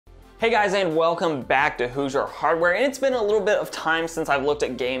Hey guys, and welcome back to Hoosier Hardware. And it's been a little bit of time since I've looked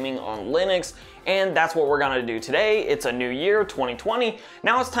at gaming on Linux, and that's what we're gonna do today. It's a new year, 2020.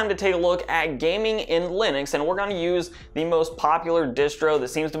 Now it's time to take a look at gaming in Linux, and we're gonna use the most popular distro that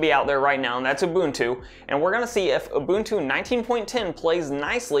seems to be out there right now, and that's Ubuntu. And we're gonna see if Ubuntu 19.10 plays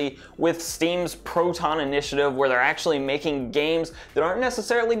nicely with Steam's Proton initiative, where they're actually making games that aren't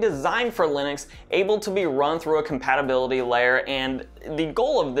necessarily designed for Linux, able to be run through a compatibility layer. And the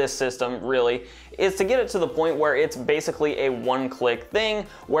goal of this system really is to get it to the point where it's basically a one-click thing,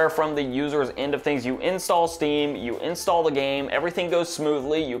 where from the user's end of things, you install Steam, you install the game, everything goes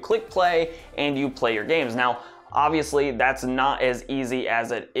smoothly, you click play, and you play your games. Now, obviously, that's not as easy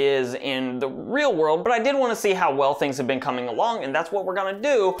as it is in the real world, but I did want to see how well things have been coming along, and that's what we're gonna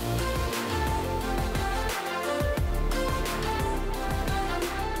do.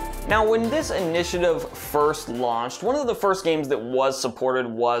 Now, when this initiative first launched, one of the first games that was supported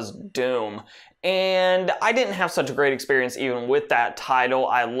was Doom. And I didn't have such a great experience even with that title.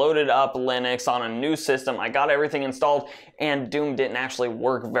 I loaded up Linux on a new system, I got everything installed, and Doom didn't actually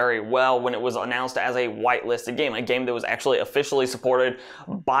work very well when it was announced as a whitelisted game, a game that was actually officially supported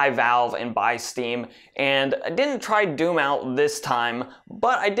by Valve and by Steam. And I didn't try Doom out this time,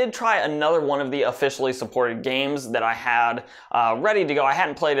 but I did try another one of the officially supported games that I had ready to go. I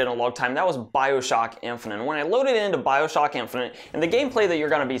hadn't played it in a long time. That was BioShock Infinite. And when I loaded into BioShock Infinite, and the gameplay that you're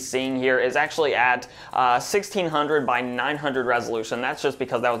going to be seeing here is actually at 1600 by 900 resolution. That's just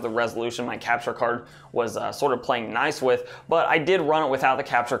because that was the resolution my capture card was sort of playing nice with, but I did run it without the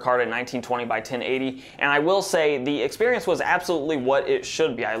capture card at 1920 by 1080, and I will say the experience was absolutely what it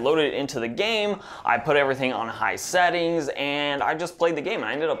should be. I loaded it into the game, I put everything on high settings, and I just played the game.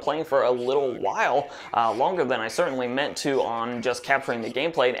 I ended up playing for a little while, longer than I certainly meant to on just capturing the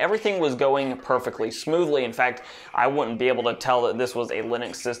gameplay, and everything was going perfectly smoothly. In fact, I wouldn't be able to tell that this was a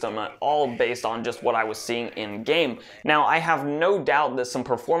Linux system at all based on just what I was seeing in game. Now, I have no doubt that some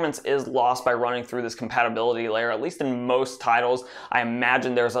performance is lost by running through this compatibility layer, at least in most titles. I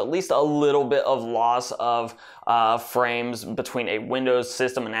imagine there's at least a little bit of loss of frames between a Windows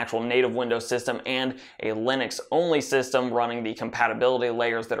system, an actual native Windows system, and a Linux-only system running the compatibility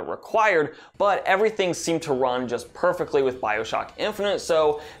layers that are required, but everything seemed to run just perfectly with BioShock Infinite,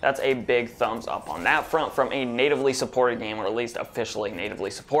 so that's a big thumbs up on that front from a natively supported game, or at least officially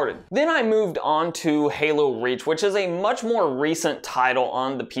natively supported. Then I moved on to Halo Reach, which is a much more recent title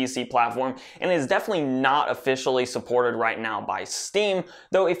on the PC platform, and is definitely not officially supported right now by Steam,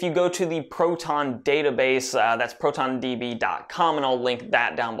 though if you go to the Proton database, that's protondb.com, and I'll link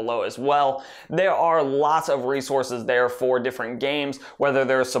that down below as well. There are lots of resources there for different games, whether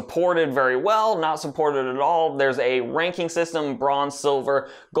they're supported very well, not supported at all. There's a ranking system, bronze, silver,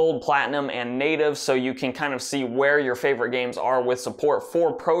 gold, platinum, and native, so you can kind of see where your favorite games are with support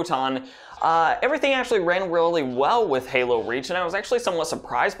for Proton. Everything actually ran really well with Halo Reach, and I was actually somewhat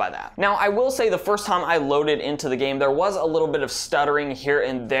surprised by that. Now, I will say the first time I loaded into the game, there was a little bit of stuttering here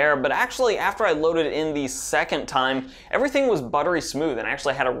and there, but actually after I loaded in the second time, everything was buttery smooth, and I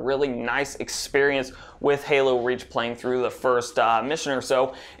actually had a really nice experience with Halo Reach playing through the first mission or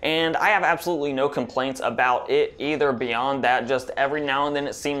so, and I have absolutely no complaints about it either beyond that. Just every now and then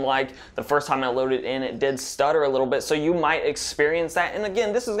it seemed like the first time I loaded in, it did stutter a little bit, so you might experience that. And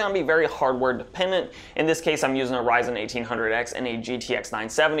again, this is going to be very hardware dependent. In this case, I'm using a Ryzen 1800X and a GTX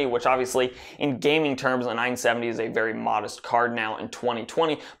 970, which obviously in gaming terms, a 970 is a very modest card now in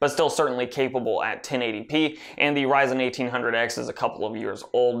 2020, but still certainly capable at 1080p. And the Ryzen 1800X is a couple of years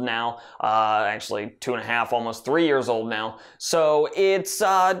old now, actually 2.5, almost 3 years old now. So it's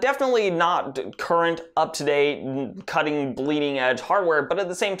definitely not current, up-to-date, cutting, bleeding edge hardware, but at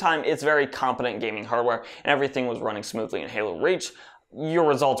the same time, it's very competent gaming hardware, and everything was running smoothly in Halo Reach. Your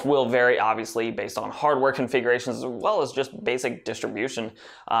results will vary, obviously, based on hardware configurations as well as just basic distribution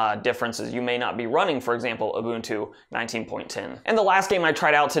differences. You may not be running, for example, Ubuntu 19.10. And the last game I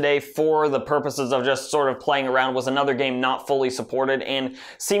tried out today for the purposes of just sort of playing around was another game not fully supported and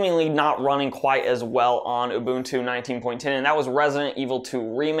seemingly not running quite as well on Ubuntu 19.10, and that was Resident Evil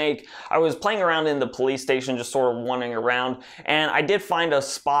 2 Remake. I was playing around in the police station, just sort of wandering around, and I did find a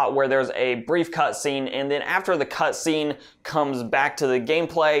spot where there's a brief cutscene, and then after the cutscene comes back to the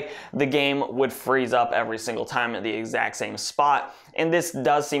gameplay, the game would freeze up every single time at the exact same spot. And this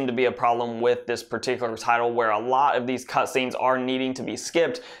does seem to be a problem with this particular title, where a lot of these cutscenes are needing to be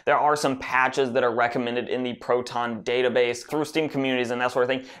skipped. There are some patches that are recommended in the Proton database through Steam communities and that sort of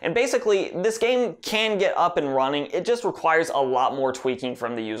thing. And basically, this game can get up and running. It just requires a lot more tweaking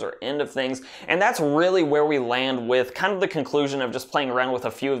from the user end of things. And that's really where we land with kind of the conclusion of just playing around with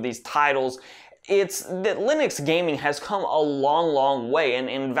a few of these titles. it's that Linux gaming has come a long way,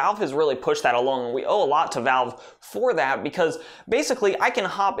 and Valve has really pushed that along, and we owe a lot to Valve for that, because basically I can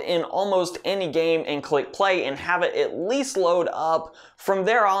hop in almost any game and click play and have it at least load up. From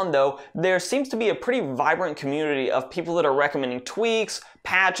there on though, there seems to be a pretty vibrant community of people that are recommending tweaks,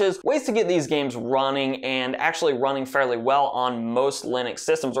 patches, ways to get these games running and actually running fairly well on most Linux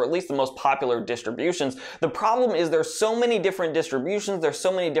systems, or at least the most popular distributions. The problem is there's so many different distributions, there's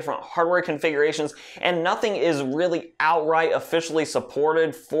so many different hardware configurations, and nothing is really outright officially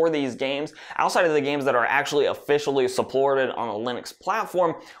supported for these games. Outside of the games that are actually officially supported on a Linux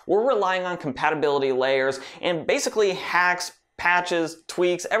platform, we're relying on compatibility layers and basically hacks, patches,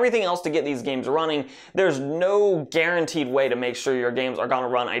 tweaks, everything else to get these games running. There's no guaranteed way to make sure your games are going to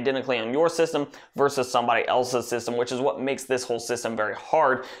run identically on your system versus somebody else's system, which is what makes this whole system very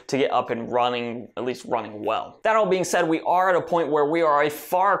hard to get up and running, at least running well. That all being said, we are at a point where we are a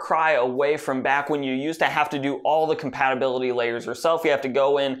far cry away from back when you used to have to do all the compatibility layers yourself. You have to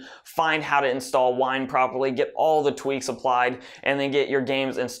go in, find how to install Wine properly, get all the tweaks applied, and then get your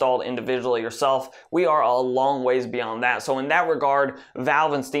games installed individually yourself. We are a long ways beyond that. So in that regard,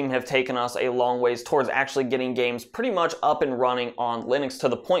 Valve and Steam have taken us a long ways towards actually getting games pretty much up and running on Linux, to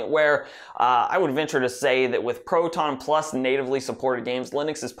the point where I would venture to say that with Proton plus natively supported games,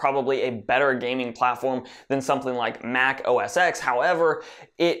 Linux is probably a better gaming platform than something like Mac OS X. However,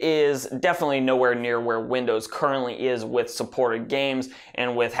 it is definitely nowhere near where Windows currently is with supported games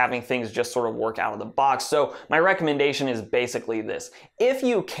and with having things just sort of work out of the box. So my recommendation is basically this. If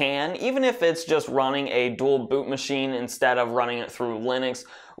you can, even if it's just running a dual boot machine instead of running it through Linux,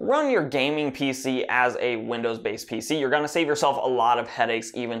 run your gaming PC as a Windows-based PC. You're going to save yourself a lot of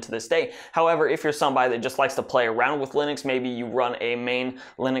headaches even to this day. However, if you're somebody that just likes to play around with Linux, maybe you run a main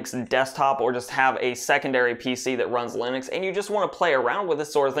Linux desktop or just have a secondary PC that runs Linux and you just want to play around with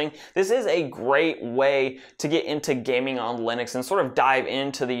this sort of thing, this is a great way to get into gaming on Linux and sort of dive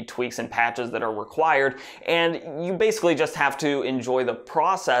into the tweaks and patches that are required. And you basically just have to enjoy the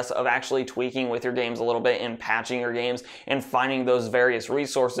process of actually tweaking with your games a little bit and patching your games and finding those various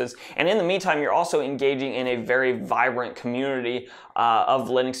resources. And in the meantime, you're also engaging in a very vibrant community of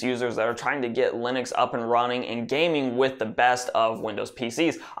Linux users that are trying to get Linux up and running and gaming with the best of Windows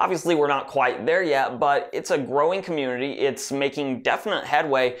PCs. Obviously, we're not quite there yet, but it's a growing community. It's making definite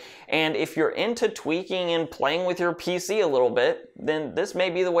headway. And if you're into tweaking and playing with your PC a little bit, then this may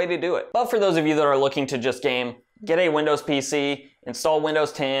be the way to do it. But for those of you that are looking to just game, get a Windows PC, install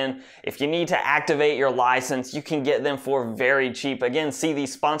Windows 10. If you need to activate your license, you can get them for very cheap. Again, see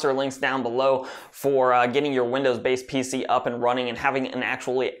these sponsor links down below for getting your Windows-based PC up and running and having an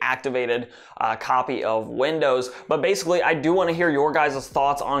actually activated copy of Windows. But basically, I do want to hear your guys'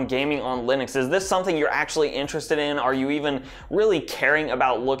 thoughts on gaming on Linux. Is this something you're actually interested in? Are you even really caring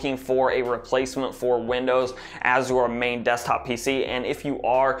about looking for a replacement for Windows as your main desktop PC? And if you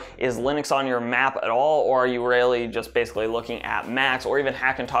are, is Linux on your map at all, or are you really just basically looking at Macs or even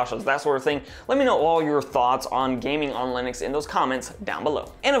Hackintoshes, that sort of thing? Let me know all your thoughts on gaming on Linux in those comments down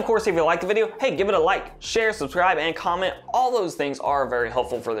below. And of course, if you like the video, hey, give it a like, share, subscribe, and comment. All those things are very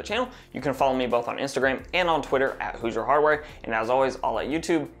helpful for the channel. You can follow me both on Instagram and on Twitter at Hoosier Hardware. And as always, I'll let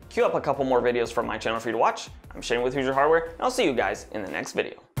YouTube queue up a couple more videos from my channel for you to watch. I'm Shane with Hoosier Hardware, and I'll see you guys in the next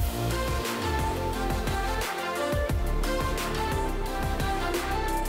video.